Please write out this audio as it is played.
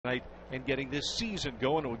tonight and getting this season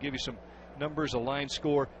going. We'll give you some numbers, a line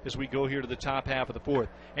score as we go here to the top half of the fourth.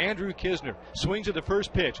 Andrew Knizner swings at the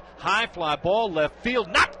first pitch. High fly ball left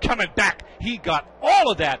field, not coming back. He got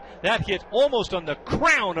all of that. That hit almost on the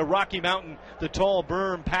crown of Rocky Mountain, the tall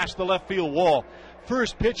berm past the left field wall.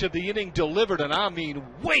 First pitch of the inning delivered, and I mean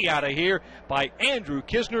way out of here, by Andrew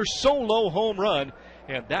Knizner. Solo home run,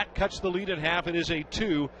 and that cuts the lead in half. It is a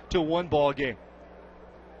 2-1 ball game.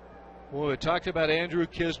 Well, we talked about Andrew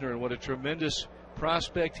Knizner and what a tremendous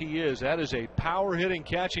prospect he is. That is a power-hitting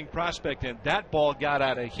catching prospect, and that ball got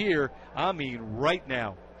out of here, I mean right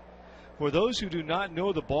now. For those who do not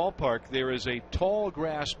know the ballpark, there is a tall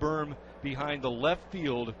grass berm behind the left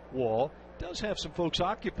field wall. It does have some folks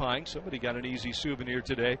occupying. Somebody got an easy souvenir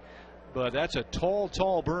today, but that's a tall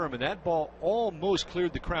berm, and that ball almost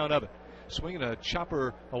cleared the crown of it. Swinging a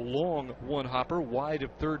chopper, a long one-hopper wide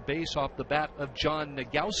of third base off the bat of John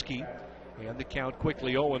Nogowski. And the count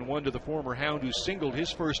quickly 0-1 to the former Hound, who singled his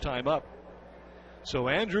first time up. So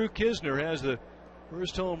Andrew Knizner has the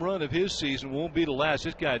first home run of his season. Won't be the last.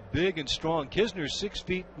 This guy big and strong. Knizner's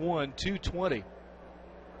 6'1", 220.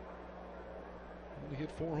 He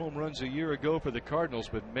hit 4 home runs a year ago for the Cardinals,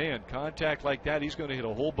 but man, contact like that, he's going to hit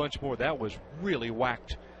a whole bunch more. That was really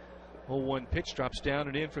whacked. 0-1 pitch drops down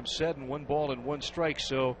and in from Seddon. 1 ball and 1 strike.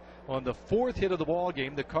 So on the 4th hit of the ball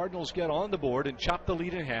game, the Cardinals get on the board and chop the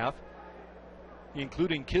lead in half,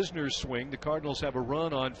 including Knizner's swing. The Cardinals have a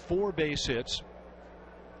run on 4 base hits.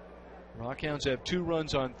 RockHounds have 2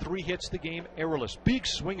 runs on 3 hits. The game errorless. Big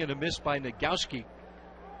swing and a miss by Nogowski.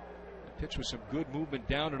 The pitch with some good movement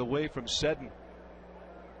down and away from Seddon.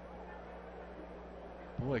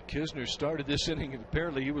 Boy, Knizner started this inning, and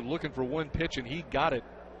apparently he was looking for 1 pitch, and he got it.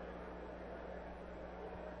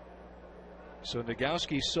 So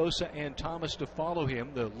Nogowski, Sosa, and Thomas to follow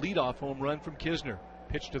him. The leadoff home run from Knizner.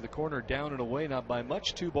 Pitch to the corner, down and away, not by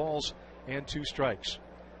much. 2 balls and 2 strikes.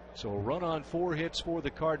 So a run on 4 hits for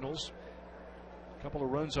the Cardinals. A couple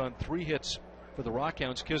of runs on 3 hits for the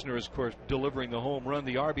RockHounds. Knizner is, of course, delivering the home run.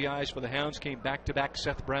 The RBIs for the Hounds came back-to-back.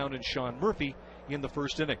 Seth Brown and Sean Murphy in the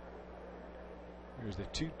first inning. Here's the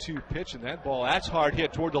 2-2 pitch, and that ball, that's hard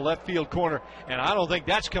hit toward the left field corner, and I don't think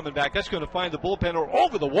that's coming back. That's going to find the bullpen or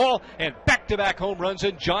over the wall, and back-to-back home runs,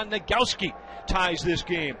 and John Nogowski ties this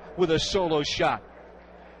game with a solo shot.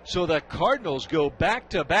 So the Cardinals go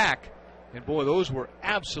back-to-back, and boy, those were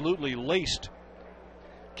absolutely laced.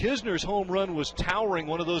 Knizner's home run was towering,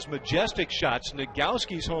 one of those majestic shots.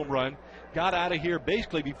 Nogowski's home run got out of here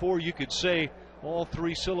basically before you could say all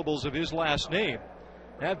 3 syllables of his last name.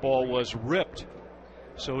 That ball was ripped.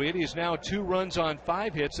 So it is now 2 runs on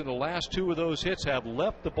 5 hits, and the last 2 of those hits have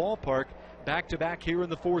left the ballpark back-to-back here in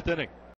the 4th inning.